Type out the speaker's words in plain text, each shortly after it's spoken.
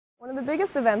One of the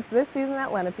biggest events this season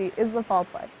at Lenape is the Fall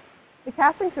Play. The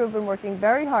cast and crew have been working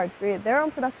very hard to create their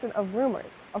own production of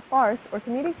Rumors, a farce or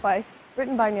comedic play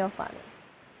written by Neil Simon.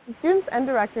 The students and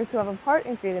directors who have a part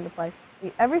in creating the play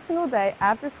meet every single day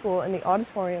after school in the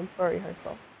auditorium for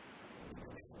rehearsal.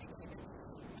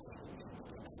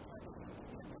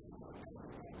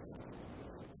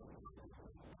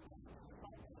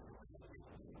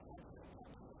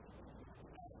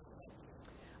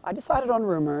 I decided on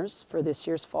Rumors for this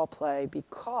year's fall play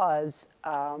because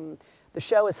the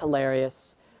show is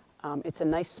hilarious. It's a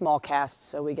nice small cast,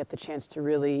 so we get the chance to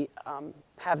really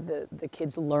have the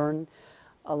kids learn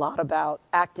a lot about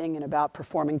acting and about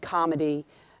performing comedy.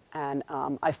 And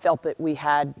I felt that we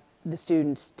had the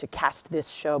students to cast this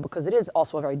show because it is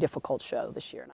also a very difficult show this year.